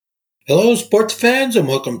Hello, sports fans, and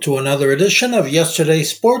welcome to another edition of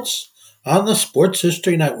Yesterday's Sports on the Sports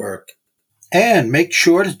History Network. And make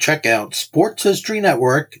sure to check out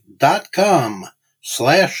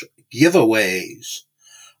sportshistorynetwork.com/giveaways.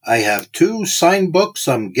 I have two signed books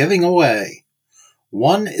I'm giving away.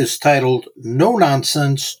 One is titled No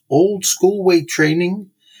Nonsense Old School Weight Training,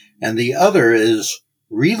 and the other is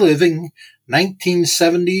Reliving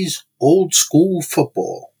 1970s Old School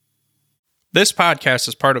Football. This podcast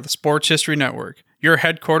is part of the Sports History Network, your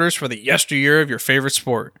headquarters for the yesteryear of your favorite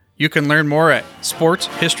sport. You can learn more at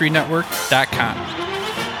sportshistorynetwork.com.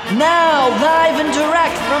 Now, live and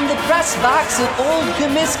direct from the press box at Old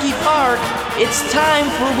Comiskey Park, it's time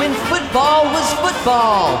for When Football Was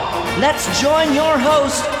Football. Let's join your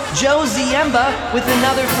host, Joe Ziemba, with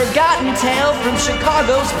another forgotten tale from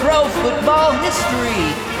Chicago's pro football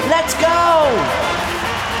history. Let's go!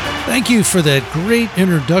 Thank you for that great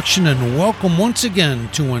introduction and welcome once again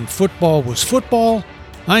to When Football Was Football.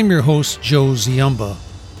 I'm your host, Joe Ziemba.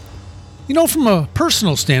 You know, from a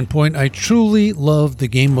personal standpoint, I truly love the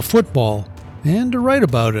game of football and to write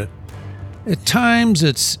about it. At times,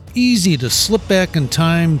 it's easy to slip back in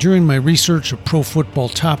time during my research of pro football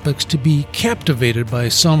topics to be captivated by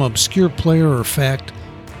some obscure player or fact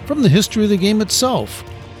from the history of the game itself.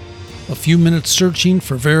 A few minutes searching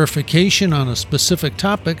for verification on a specific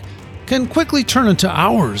topic can quickly turn into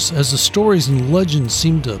hours as the stories and legends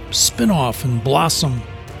seem to spin off and blossom.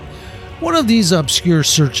 One of these obscure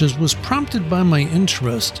searches was prompted by my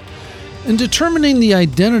interest in determining the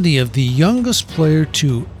identity of the youngest player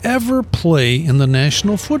to ever play in the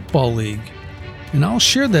National Football League. And I'll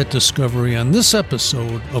share that discovery on this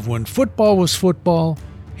episode of When Football Was Football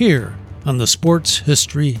here on the Sports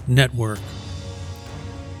History Network.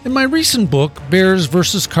 In my recent book, Bears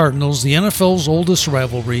vs. Cardinals, the NFL's oldest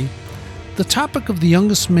rivalry, the topic of the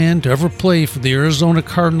youngest man to ever play for the Arizona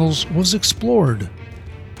Cardinals was explored.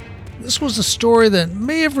 This was a story that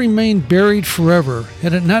may have remained buried forever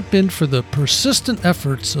had it not been for the persistent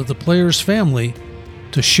efforts of the player's family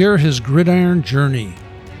to share his gridiron journey.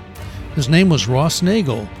 His name was Ross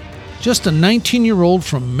Nagel, just a 19-year-old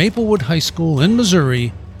from Maplewood High School in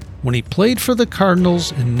Missouri when he played for the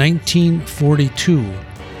Cardinals in 1942.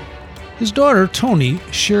 His daughter, Toni,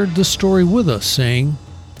 shared this story with us, saying,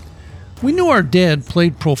 "We knew our dad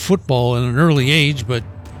played pro football at an early age, but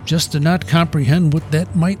just did not comprehend what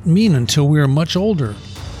that might mean until we were much older.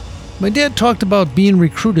 My dad talked about being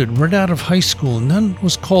recruited right out of high school and then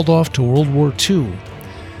was called off to World War II.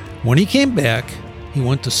 When he came back, he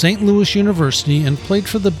went to St. Louis University and played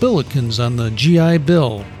for the Billikens on the GI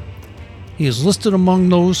Bill. He is listed among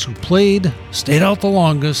those who played, stayed out the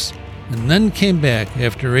longest, and then came back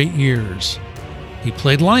after 8 years. He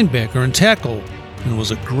played linebacker and tackle and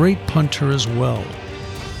was a great punter as well."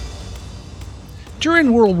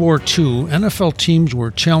 During World War II, NFL teams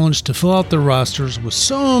were challenged to fill out their rosters with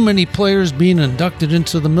so many players being inducted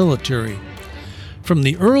into the military. From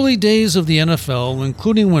the early days of the NFL,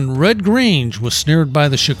 including when Red Grange was snared by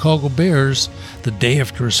the Chicago Bears the day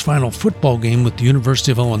after his final football game with the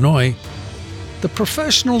University of Illinois, the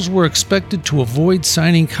professionals were expected to avoid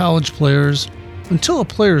signing college players until a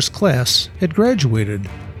player's class had graduated.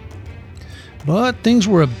 But things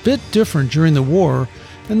were a bit different during the war,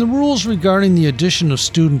 and the rules regarding the addition of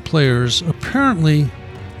student players apparently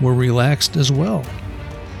were relaxed as well.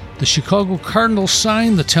 The Chicago Cardinals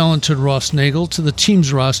signed the talented Ross Nagel to the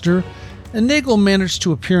team's roster, and Nagel managed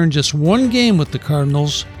to appear in just one game with the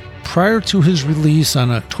Cardinals prior to his release on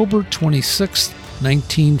October 26,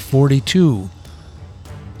 1942.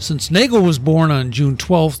 Since Nagel was born on June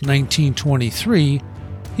 12, 1923,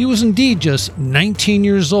 he was indeed just 19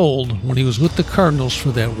 years old when he was with the Cardinals for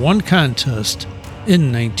that one contest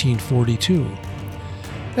in 1942.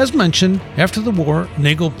 As mentioned, after the war,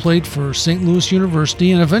 Nagel played for St. Louis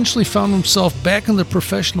University and eventually found himself back in the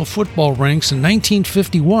professional football ranks in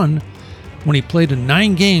 1951 when he played in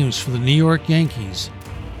 9 games for the New York Yankees,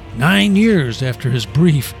 9 years after his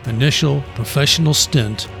brief initial professional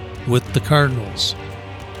stint with the Cardinals.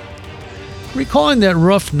 Recalling that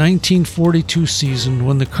rough 1942 season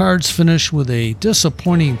when the Cards finished with a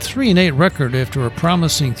disappointing 3-8 record after a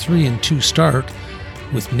promising 3-2 start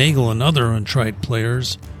with Nagel and other untried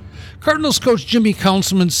players, Cardinals coach Jimmy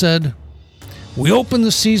Councilman said, "We opened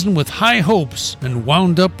the season with high hopes and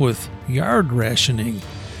wound up with yard rationing.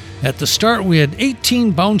 At the start we had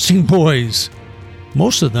 18 bouncing boys.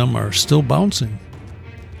 Most of them are still bouncing."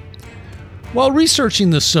 While researching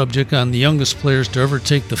this subject on the youngest players to ever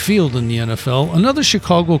take the field in the NFL, another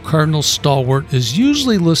Chicago Cardinals stalwart is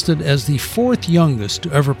usually listed as the 4th youngest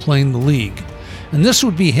to ever play in the league, and this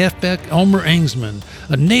would be halfback Elmer Angsman,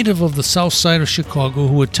 a native of the south side of Chicago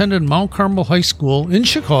who attended Mount Carmel High School in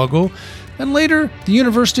Chicago and later the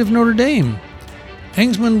University of Notre Dame.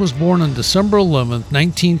 Angsman was born on December 11,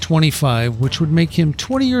 1925, which would make him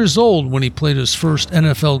 20 years old when he played his first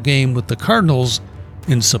NFL game with the Cardinals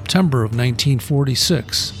in September of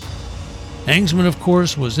 1946. Angsman, of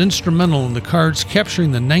course, was instrumental in the Cards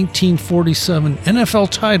capturing the 1947 NFL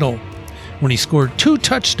title when he scored 2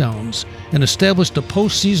 touchdowns and established a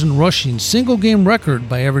postseason rushing single-game record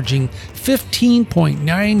by averaging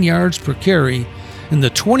 15.9 yards per carry in the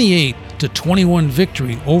 28-21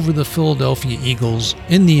 victory over the Philadelphia Eagles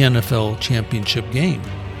in the NFL championship game.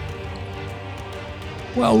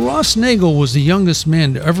 While Ross Nagel was the youngest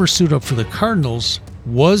man to ever suit up for the Cardinals,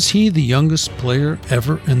 was he the youngest player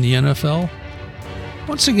ever in the NFL?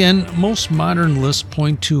 Once again, most modern lists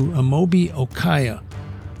point to Amobi Okaya,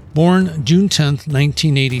 born June 10,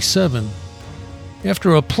 1987.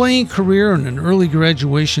 After a playing career and an early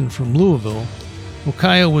graduation from Louisville,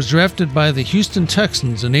 Okaya was drafted by the Houston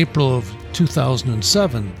Texans in April of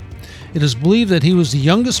 2007. It is believed that he was the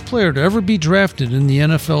youngest player to ever be drafted in the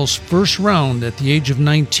NFL's first round at the age of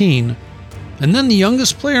 19, and then the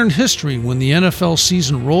youngest player in history when the NFL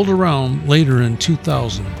season rolled around later in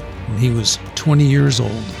 2000, when he was 20 years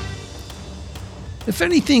old. If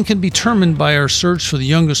anything can be determined by our search for the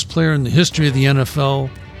youngest player in the history of the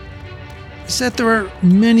NFL, is that there are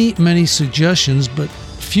many suggestions, but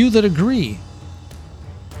few that agree.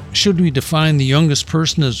 Should we define the youngest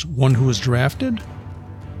person as one who was drafted?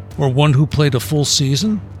 Or one who played a full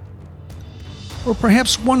season? Or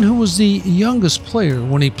perhaps one who was the youngest player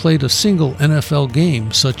when he played a single NFL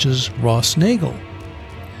game, such as Ross Nagel?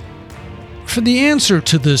 For the answer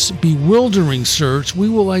to this bewildering search, we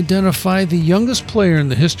will identify the youngest player in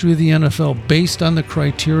the history of the NFL based on the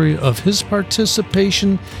criteria of his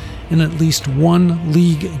participation in at least one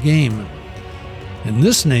league game. And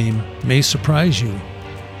this name may surprise you.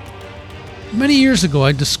 Many years ago,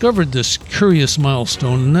 I discovered this curious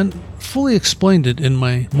milestone and then fully explained it in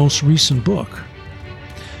my most recent book.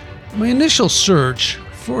 My initial search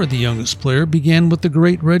for the youngest player began with the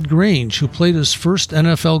great Red Grange, who played his first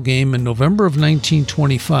NFL game in November of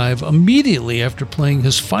 1925, immediately after playing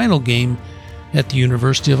his final game at the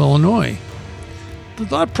University of Illinois. The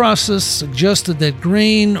thought process suggested that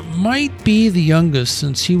Grange might be the youngest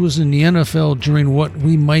since he was in the NFL during what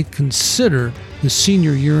we might consider his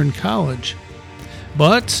senior year in college.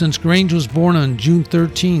 But since Grange was born on June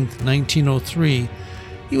 13, 1903,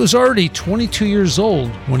 he was already 22 years old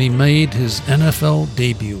when he made his NFL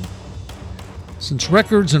debut. Since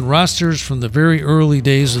records and rosters from the very early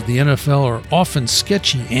days of the NFL are often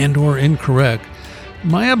sketchy and/or incorrect,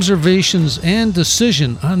 my observations and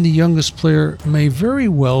decision on the youngest player may very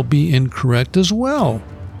well be incorrect as well.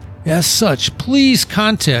 As such, please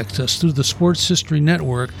contact us through the Sports History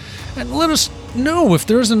Network and let us know if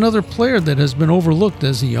there's another player that has been overlooked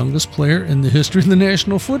as the youngest player in the history of the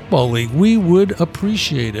National Football League. We would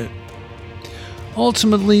appreciate it.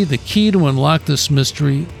 Ultimately, the key to unlock this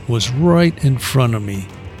mystery was right in front of me,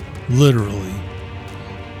 literally.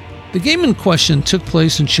 The game in question took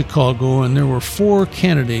place in Chicago, and there were 4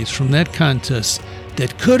 candidates from that contest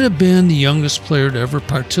that could have been the youngest player to ever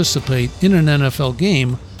participate in an NFL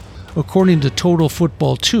game, according to Total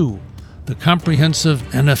Football 2, the comprehensive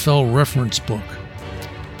NFL reference book.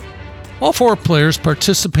 All 4 players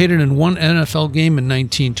participated in one NFL game in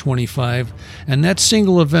 1925, and that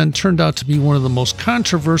single event turned out to be one of the most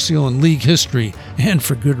controversial in league history, and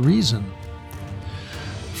for good reason.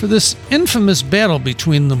 For this infamous battle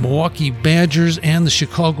between the Milwaukee Badgers and the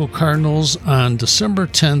Chicago Cardinals on December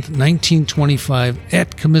 10, 1925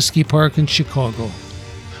 at Comiskey Park in Chicago.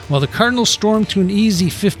 While the Cardinals stormed to an easy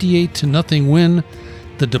 58-0 win,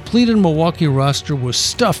 the depleted Milwaukee roster was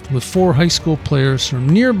stuffed with 4 high school players from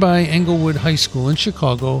nearby Englewood High School in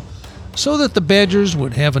Chicago so that the Badgers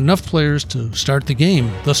would have enough players to start the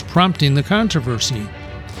game, thus prompting the controversy.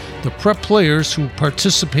 The prep players, who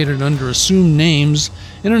participated under assumed names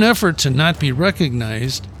in an effort to not be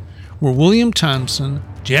recognized, were William Thompson,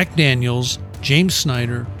 Jack Daniels, James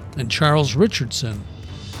Snyder, and Charles Richardson.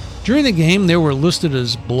 During the game, they were listed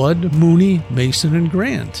as Blood, Mooney, Mason, and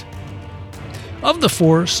Grant. Of the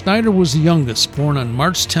 4, Snyder was the youngest, born on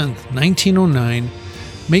March 10, 1909,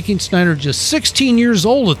 making Snyder just 16 years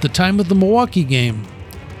old at the time of the Milwaukee game.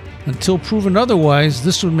 Until proven otherwise,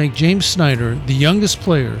 this would make James Snyder the youngest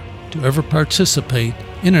player to ever participate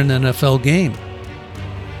in an NFL game.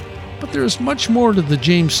 But there is much more to the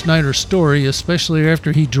James Snyder story, especially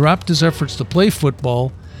after he dropped his efforts to play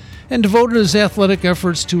football and devoted his athletic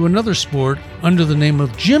efforts to another sport under the name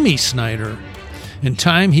of Jimmy Snyder. In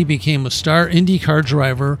time, he became a star IndyCar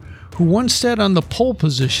driver who once sat on the pole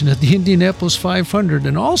position at the Indianapolis 500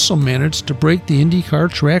 and also managed to break the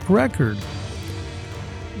IndyCar track record.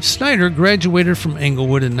 Snyder graduated from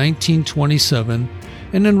Englewood in 1927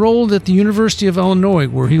 and enrolled at the University of Illinois,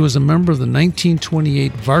 where he was a member of the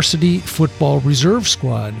 1928 varsity football reserve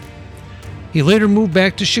squad. He later moved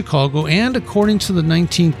back to Chicago and, according to the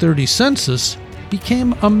 1930 census,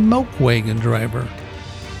 became a milk wagon driver.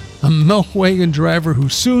 A milk wagon driver who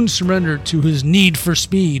soon surrendered to his need for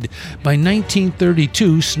speed. By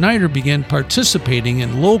 1932, Snyder began participating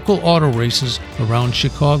in local auto races around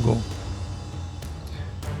Chicago.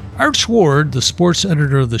 Arch Ward, the sports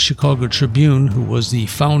editor of the Chicago Tribune, who was the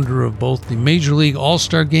founder of both the Major League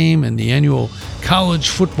All-Star Game and the annual College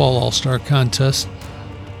Football All-Star Contest,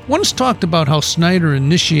 once talked about how Snyder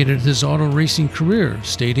initiated his auto racing career,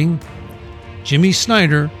 stating, "Jimmy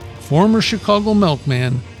Snyder, former Chicago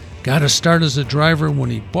milkman, got a start as a driver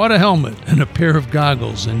when he bought a helmet and a pair of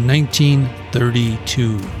goggles in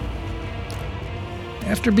 1932.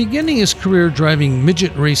 After beginning his career driving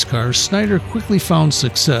midget race cars, Snyder quickly found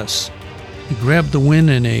success. He grabbed the win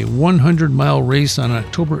in a 100-mile race on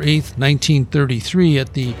October 8, 1933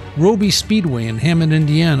 at the Roby Speedway in Hammond,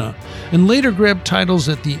 Indiana, and later grabbed titles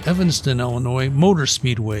at the Evanston, Illinois Motor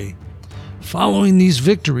Speedway. Following these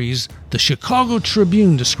victories, the Chicago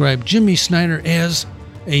Tribune described Jimmy Snyder as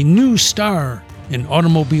a new star in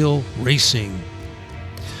automobile racing.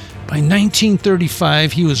 By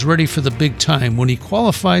 1935, he was ready for the big time when he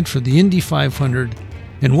qualified for the Indy 500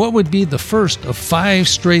 in what would be the first of 5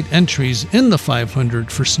 straight entries in the 500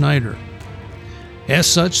 for Snyder. As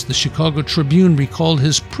such, the Chicago Tribune recalled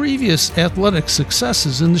his previous athletic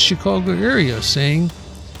successes in the Chicago area, saying,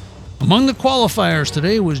 "Among the qualifiers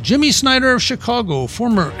today was Jimmy Snyder of Chicago,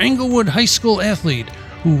 former Englewood High School athlete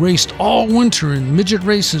who raced all winter in midget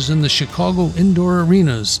races in the Chicago indoor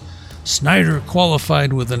arenas. Snyder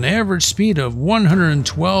qualified with an average speed of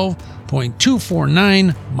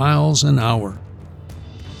 112.249 miles an hour."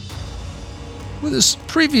 With his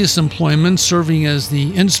previous employment serving as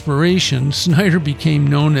the inspiration, Snyder became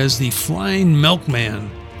known as the Flying Milkman.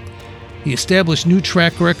 He established new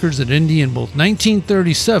track records at Indy in both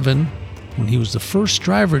 1937, when he was the first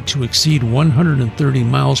driver to exceed 130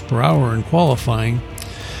 miles per hour in qualifying,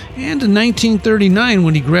 and in 1939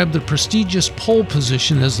 when he grabbed the prestigious pole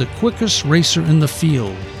position as the quickest racer in the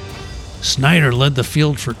field. Snyder led the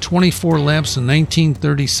field for 24 laps in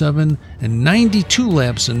 1937 and 92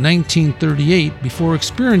 laps in 1938 before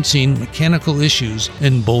experiencing mechanical issues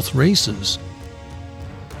in both races.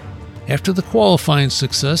 After the qualifying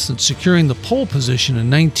success and securing the pole position in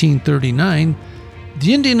 1939,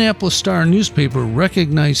 the Indianapolis Star newspaper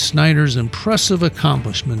recognized Snyder's impressive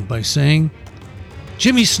accomplishment by saying,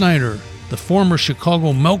 "Jimmy Snyder, the former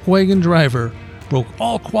Chicago milk wagon driver, broke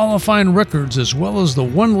all qualifying records as well as the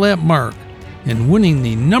 1-lap mark in winning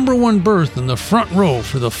the number 1 berth in the front row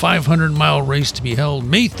for the 500-mile race to be held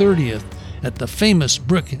May 30th at the famous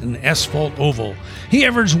brick and asphalt oval. He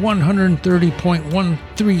averaged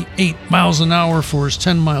 130.138 miles an hour for his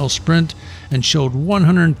 10-mile sprint and showed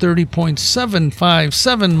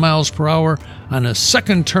 130.757 miles per hour on a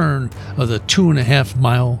second turn of the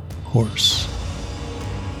 2.5-mile course."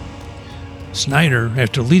 Snyder,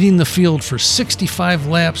 after leading the field for 65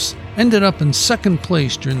 laps, ended up in second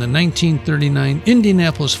place during the 1939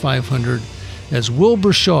 Indianapolis 500 as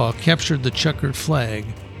Wilbur Shaw captured the checkered flag.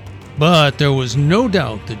 But there was no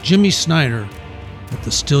doubt that Jimmy Snyder, at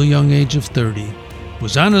the still young age of 30,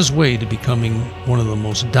 was on his way to becoming one of the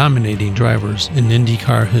most dominating drivers in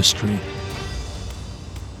IndyCar history.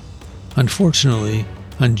 Unfortunately,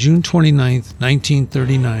 on June 29,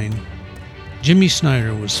 1939, Jimmy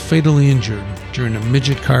Snyder was fatally injured during a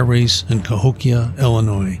midget car race in Cahokia,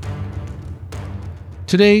 Illinois.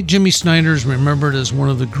 Today, Jimmy Snyder is remembered as one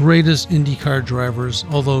of the greatest IndyCar drivers,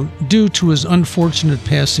 although due to his unfortunate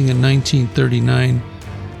passing in 1939,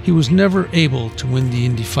 he was never able to win the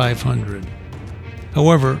Indy 500.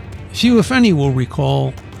 However, few if any will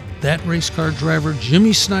recall that race car driver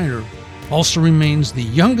Jimmy Snyder also remains the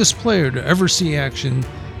youngest player to ever see action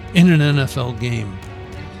in an NFL game.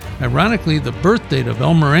 Ironically, the birth date of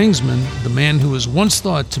Elmer Angsman, the man who was once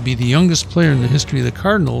thought to be the youngest player in the history of the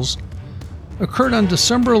Cardinals, occurred on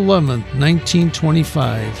December 11,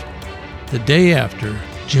 1925, the day after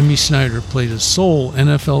Jimmy Snyder played his sole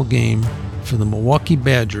NFL game for the Milwaukee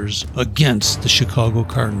Badgers against the Chicago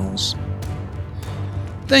Cardinals.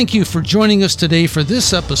 Thank you for joining us today for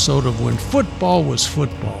this episode of When Football Was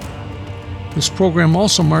Football. This program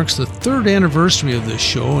also marks the 3rd anniversary of this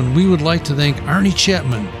show, and we would like to thank Arnie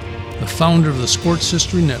Chapman, the founder of the Sports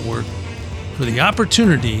History Network, for the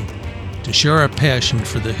opportunity to share our passion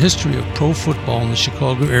for the history of pro football in the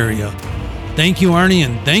Chicago area. Thank you, Arnie,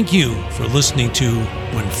 and thank you for listening to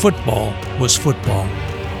When Football Was Football.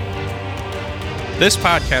 This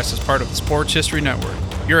podcast is part of the Sports History Network,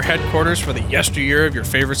 your headquarters for the yesteryear of your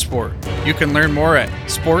favorite sport. You can learn more at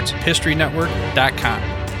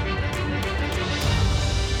sportshistorynetwork.com.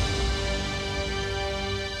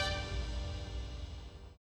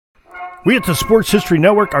 We at the Sports History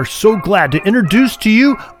Network are so glad to introduce to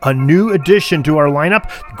you a new addition to our lineup,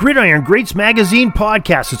 the Gridiron Greats Magazine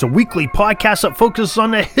Podcast. It's a weekly podcast that focuses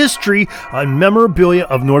on the history and memorabilia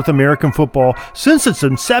of North American football since its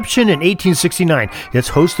inception in 1869.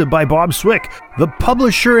 It's hosted by Bob Swick, the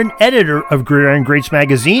publisher and editor of Gridiron Greats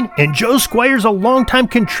Magazine, and Joe Squire's a longtime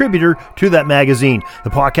contributor to that magazine.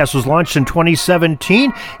 The podcast was launched in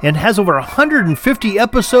 2017 and has over 150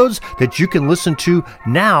 episodes that you can listen to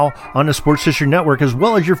now on the Sports History Network, as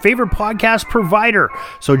well as your favorite podcast provider.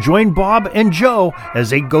 So join Bob and Joe as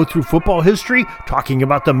they go through football history, talking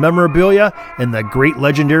about the memorabilia and the great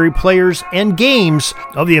legendary players and games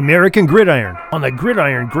of the American gridiron on the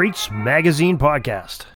Gridiron Greats Magazine Podcast.